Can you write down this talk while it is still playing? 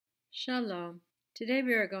Shalom. Today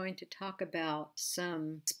we are going to talk about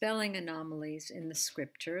some spelling anomalies in the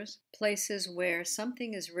scriptures, places where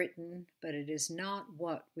something is written but it is not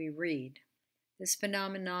what we read. This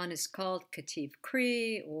phenomenon is called ktiv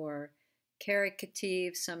kri or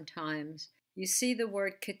ktiv sometimes. You see the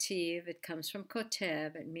word ktiv, it comes from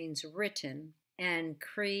kotev, it means written, and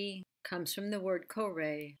kri comes from the word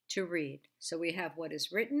kore, to read. So we have what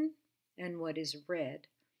is written and what is read.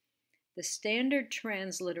 The standard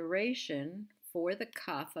transliteration for the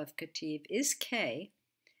kaf of ktiv is K,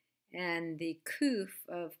 and the kuf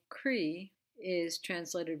of kri is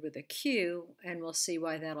translated with a Q, and we'll see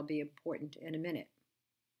why that'll be important in a minute.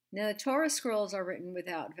 Now, the Torah scrolls are written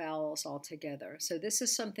without vowels altogether, so this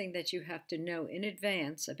is something that you have to know in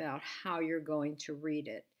advance about how you're going to read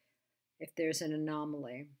it if there's an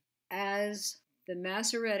anomaly. As the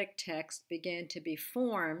Masoretic text began to be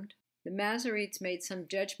formed, the Masoretes made some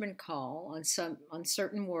judgment call on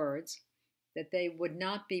certain words that they would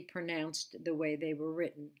not be pronounced the way they were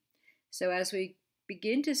written. So as we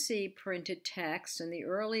begin to see printed texts, and the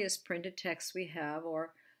earliest printed texts we have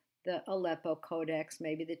are the Aleppo Codex,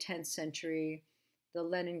 maybe the 10th century, the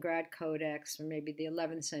Leningrad Codex, or maybe the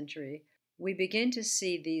 11th century, we begin to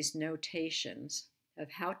see these notations of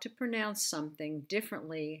how to pronounce something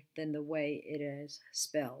differently than the way it is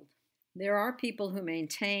spelled. There are people who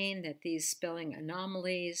maintain that these spelling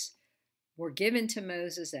anomalies were given to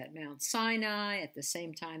Moses at Mount Sinai at the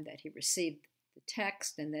same time that he received the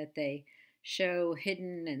text, and that they show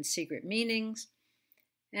hidden and secret meanings.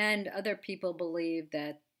 And other people believe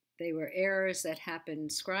that they were errors that happened,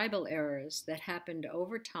 scribal errors that happened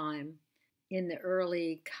over time in the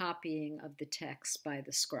early copying of the text by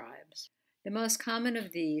the scribes. The most common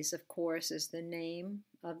of these, of course, is the name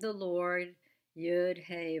of the Lord, Yud,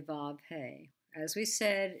 He, Vav, He. As we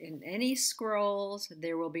said, in any scrolls,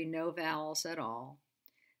 there will be no vowels at all.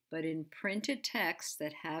 But in printed texts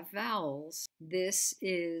that have vowels, this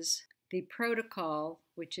is the protocol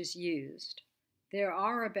which is used. There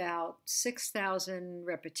are about 6,000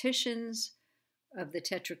 repetitions of the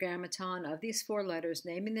Tetragrammaton of these four letters,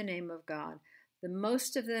 naming the name of God. The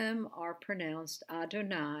most of them are pronounced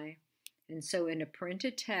Adonai. And so in a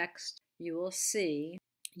printed text, you will see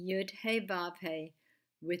Yud, He, Vav, He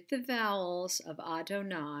with the vowels of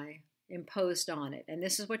Adonai imposed on it. And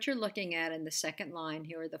this is what you're looking at in the second line.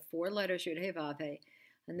 Here are the four letters Yud, He, Vav, He,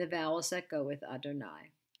 and the vowels that go with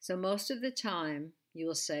Adonai. So most of the time, you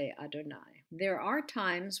will say Adonai. There are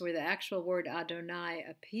times where the actual word Adonai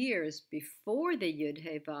appears before the Yud,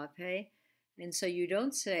 He, Vav, He, and so you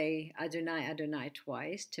don't say Adonai, Adonai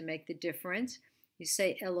twice to make the difference. You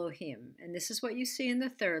say Elohim, and this is what you see in the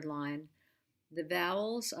third line. The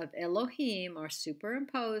vowels of Elohim are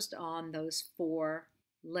superimposed on those four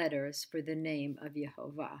letters for the name of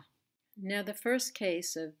Yehovah. Now, the first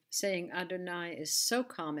case of saying Adonai is so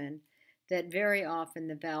common that very often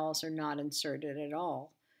the vowels are not inserted at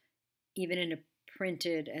all, even in a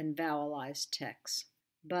printed and vowelized text.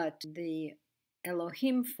 But the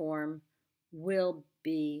Elohim form will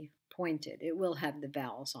be pointed. It will have the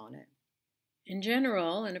vowels on it. In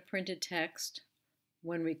general, in a printed text,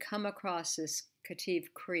 when we come across this ktiv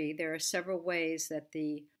kri, there are several ways that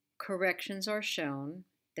the corrections are shown.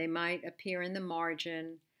 They might appear in the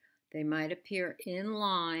margin, they might appear in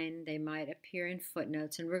line, they might appear in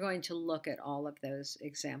footnotes, and we're going to look at all of those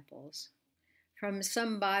examples. From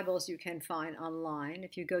some Bibles you can find online,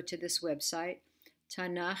 if you go to this website,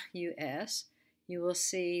 Tanakh US, you will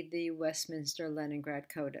see the Westminster Leningrad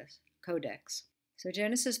Codex. So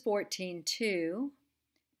Genesis 14:2,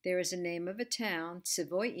 there is a name of a town,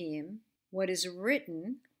 Tzivoim. What is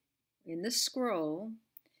written in the scroll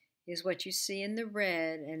is what you see in the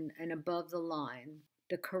red and above the line.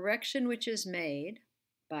 The correction which is made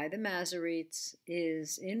by the Masoretes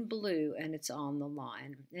is in blue and it's on the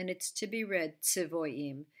line. And it's to be read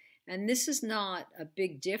Tzivoim. And this is not a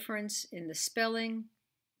big difference in the spelling,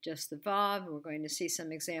 just the Vav. We're going to see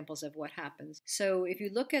some examples of what happens. So if you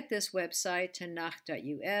look at this website,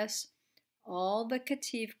 tanakh.us, all the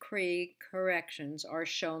ktiv kri corrections are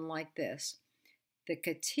shown like this. The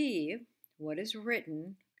ktiv, what is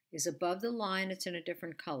written, is above the line, it's in a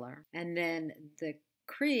different color. And then the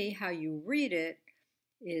kri, how you read it,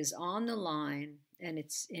 is on the line and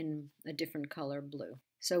it's in a different color, blue.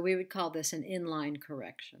 So we would call this an inline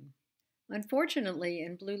correction. Unfortunately,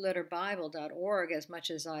 in blueletterbible.org, as much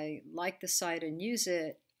as I like the site and use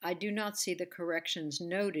it, I do not see the corrections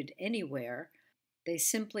noted anywhere. They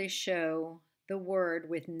simply show the word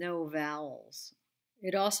with no vowels.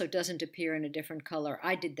 It also doesn't appear in a different color.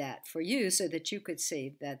 I did that for you so that you could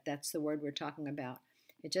see that that's the word we're talking about.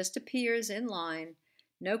 It just appears in line,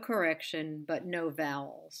 no correction, but no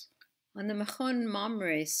vowels. On the Machon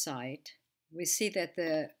Mamre site, we see that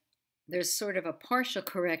there's sort of a partial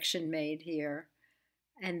correction made here,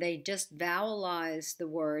 and they just vowelize the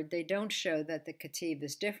word. They don't show that the ktiv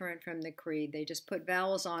is different from the kri. They just put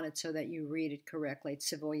vowels on it so that you read it correctly,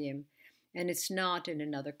 tzivoyim, and it's not in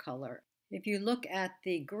another color. If you look at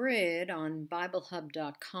the grid on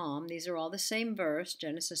BibleHub.com, these are all the same verse,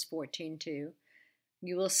 Genesis 14:2.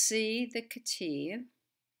 You will see the ktiv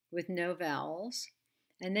with no vowels,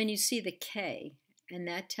 and then you see the K, and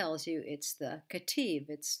that tells you it's the ktiv,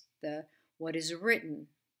 it's the what is written.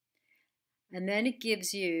 And then it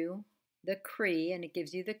gives you the kri, and it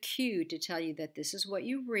gives you the Q to tell you that this is what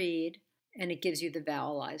you read, and it gives you the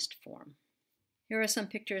vowelized form. Here are some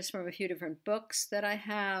pictures from a few different books that I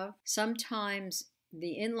have. Sometimes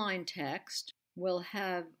the inline text will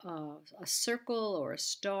have a circle or a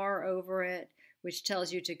star over it, which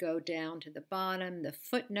tells you to go down to the bottom. The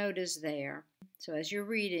footnote is there. So as you're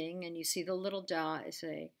reading and you see the little dot, you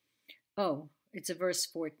say, oh, it's a verse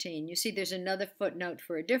 14. You see there's another footnote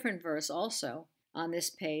for a different verse also on this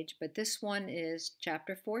page, but this one is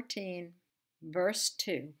chapter 14, verse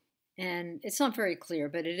 2. And it's not very clear,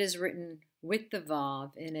 but it is written with the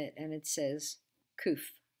vav in it, and it says kuf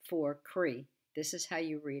for kri. This is how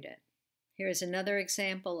you read it. Here is another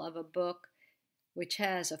example of a book which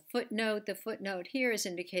has a footnote. The footnote here is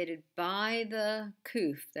indicated by the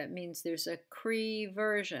kuf. That means there's a kri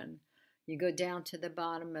version. You go down to the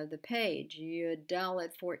bottom of the page. Yud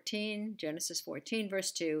Dalet 14, Genesis 14,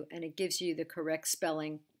 verse 2, and it gives you the correct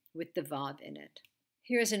spelling with the vav in it.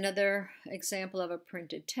 Here's another example of a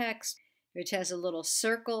printed text, which has a little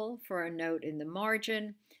circle for a note in the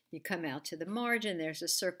margin. You come out to the margin, there's a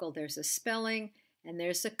circle, there's a spelling, and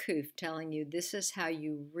there's a kuf telling you this is how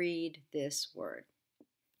you read this word.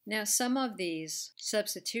 Now, some of these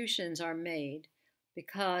substitutions are made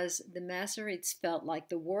because the Masoretes felt like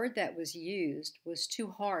the word that was used was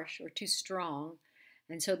too harsh or too strong,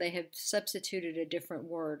 and so they have substituted a different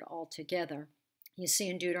word altogether. You see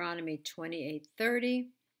in Deuteronomy 28:30,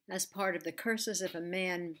 as part of the curses, if a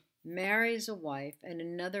man marries a wife and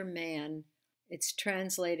another man, it's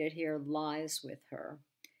translated here, lies with her.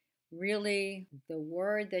 Really, the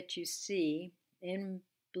word that you see in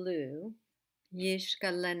blue,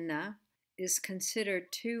 yishkalena, is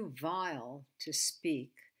considered too vile to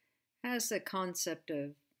speak, has the concept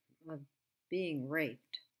of being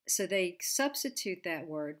raped. So they substitute that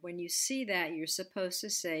word. When you see that, you're supposed to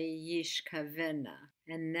say yishkavena,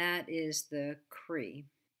 and that is the kri,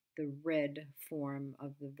 the red form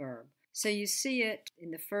of the verb. So you see it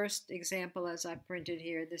in the first example as I printed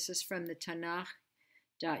here. This is from the Tanakh.us,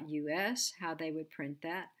 how they would print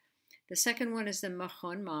that. The second one is the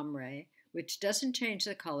Machon Mamre, which doesn't change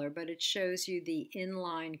the color, but it shows you the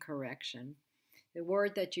inline correction. The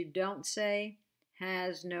word that you don't say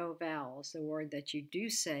has no vowels. The word that you do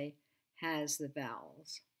say has the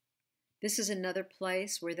vowels. This is another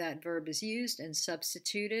place where that verb is used and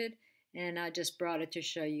substituted, and I just brought it to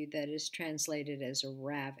show you that it is translated as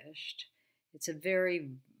ravished. It's a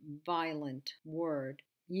very violent word,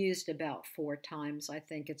 used about 4 times, I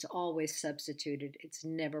think. It's always substituted. It's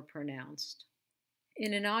never pronounced.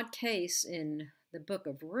 In an odd case in the book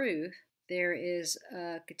of Ruth, there is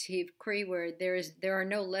a ktiv kri where there are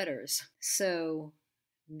no letters. So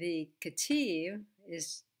the ktiv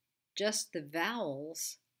is just the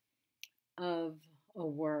vowels of a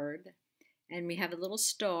word, and we have a little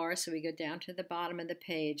star, so we go down to the bottom of the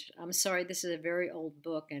page. I'm sorry, this is a very old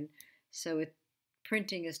book, and so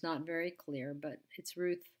printing is not very clear, but it's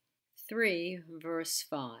Ruth 3, verse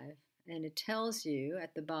 5, and it tells you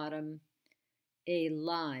at the bottom, a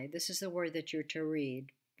lie. This is the word that you're to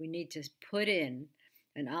read. We need to put in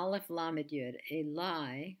an aleph lamed yud, a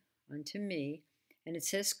lie unto me, and it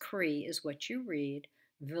says kri is what you read,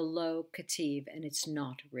 velo ktiv, and it's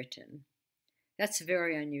not written. That's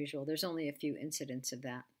very unusual. There's only a few incidents of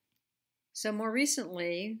that. So more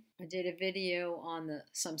recently, I did a video on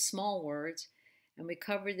some small words, and we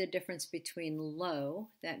covered the difference between lo,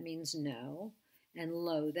 that means no, and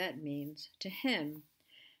lo, that means to him.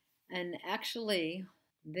 And actually,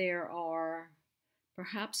 there are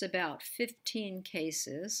perhaps about 15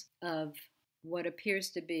 cases of what appears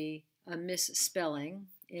to be a misspelling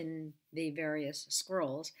in the various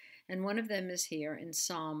scrolls, and one of them is here in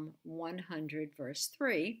Psalm 100, verse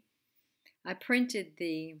 3. I printed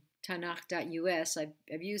the Tanakh.us.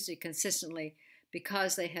 I've used it consistently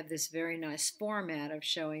because they have this very nice format of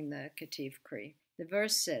showing the ktiv kri. The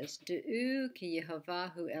verse says, De'u ki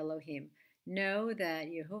Yehovahu Elohim. Know that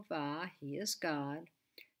Yehovah, He is God,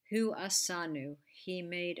 Hu asanu, He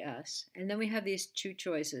made us. And then we have these two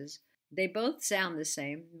choices. They both sound the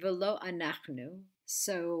same, velo anachnu,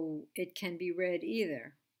 So it can be read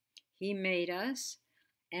either. He made us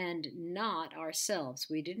and not ourselves.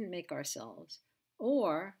 We didn't make ourselves.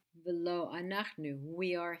 Or v'lo anachnu,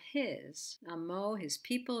 we are his. Amo, his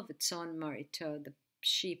people, v'tzon marito, the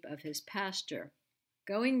sheep of his pasture.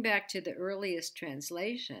 Going back to the earliest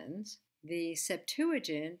translations, the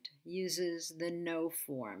Septuagint uses the no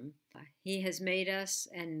form. He has made us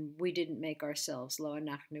and we didn't make ourselves. Lo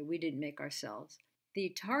anachnu, we didn't make ourselves.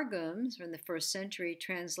 The Targums from the first century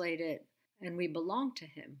translate it, and we belong to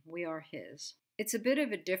him. We are his. It's a bit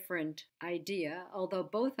of a different idea, although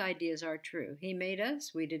both ideas are true. He made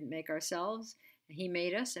us, we didn't make ourselves. He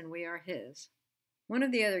made us, and we are his. One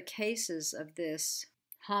of the other cases of this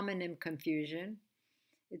homonym confusion,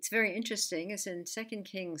 it's very interesting, is in 2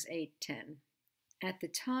 Kings 8:10. At the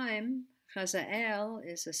time, Hazael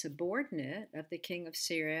is a subordinate of the king of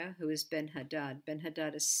Syria, who is Ben-Hadad.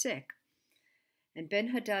 Ben-Hadad is sick. And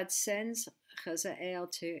Ben-Hadad sends Hazael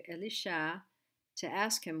to Elisha to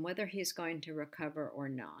ask him whether he's going to recover or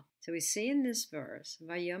not. So we see in this verse,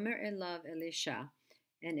 Vayomer elav Elisha,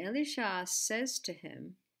 and Elisha says to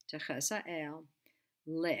him, to Hazael,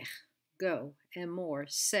 Lech, go,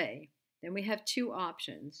 emor, say. Then we have two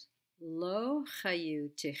options. Lo chayu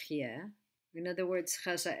tichye. In other words,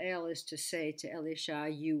 Hazael is to say to Elisha,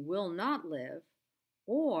 you will not live.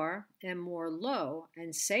 Or emor lo,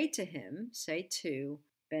 and say to him, say to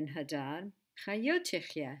Ben-Hadad,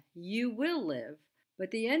 chayotichya, you will live.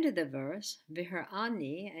 But the end of the verse,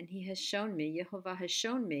 Viharani, and he has shown me, Yehovah has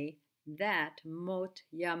shown me, that mot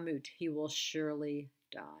yamut, he will surely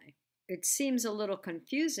die. It seems a little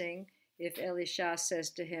confusing if Elisha says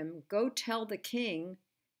to him, go tell the king,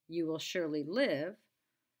 you will surely live,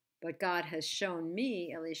 but God has shown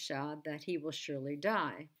me, Elisha, that he will surely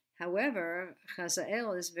die. However,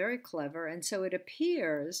 Hazael is very clever, and so it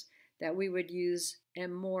appears that we would use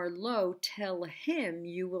emor lo, tell him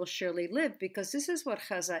you will surely live, because this is what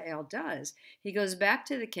Hazael does. He goes back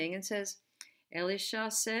to the king and says,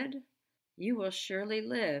 Elisha said, you will surely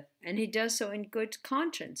live. And he does so in good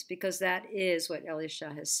conscience, because that is what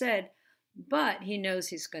Elisha has said, but he knows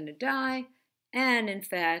he's going to die, and in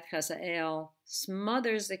fact, Hazael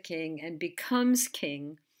smothers the king and becomes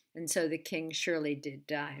king, and so the king surely did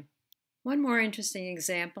die. One more interesting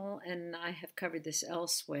example, and I have covered this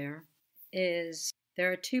elsewhere, is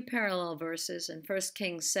there are two parallel verses in 1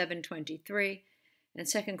 Kings 7:23 and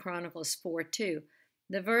 2 Chronicles 4:2.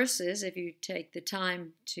 The verses, if you take the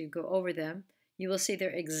time to go over them, you will see they're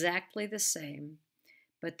exactly the same,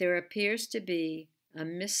 but there appears to be a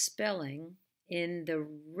misspelling in the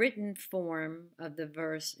written form of the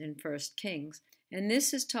verse in 1 Kings. And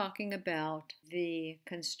this is talking about the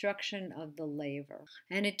construction of the laver.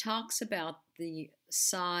 And it talks about the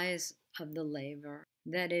size of the laver,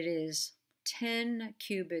 that it is 10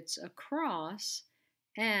 cubits across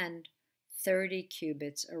and 30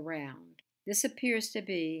 cubits around. This appears to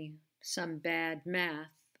be some bad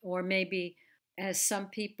math, or maybe, as some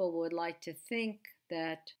people would like to think,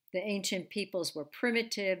 that the ancient peoples were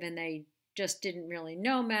primitive and they just didn't really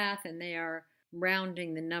know math and they are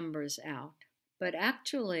rounding the numbers out. But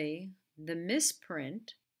actually, the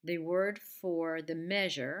misprint, the word for the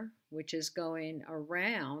measure, which is going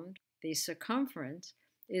around the circumference,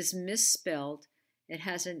 is misspelled. It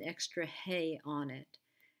has an extra hay on it.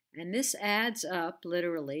 And this adds up,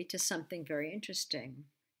 literally, to something very interesting.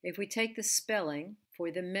 If we take the spelling for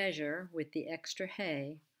the measure with the extra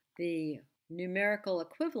hay, the numerical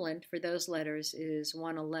equivalent for those letters is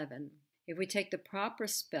 111. If we take the proper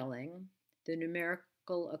spelling, the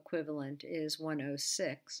numerical equivalent is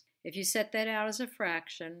 106. If you set that out as a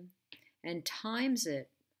fraction and times it,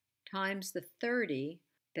 times the 30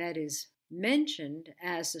 that is mentioned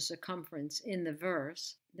as the circumference in the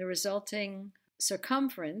verse, the resulting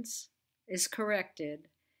circumference is corrected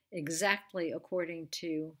exactly according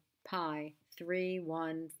to pi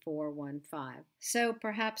 31415. So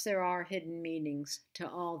perhaps there are hidden meanings to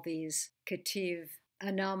all these ktiv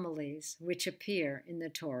anomalies which appear in the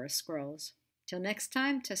Torah scrolls. Till next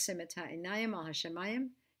time, tasim et ha'inayim al hashemayim.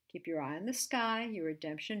 Keep your eye on the sky, your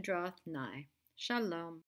redemption draweth nigh. Shalom.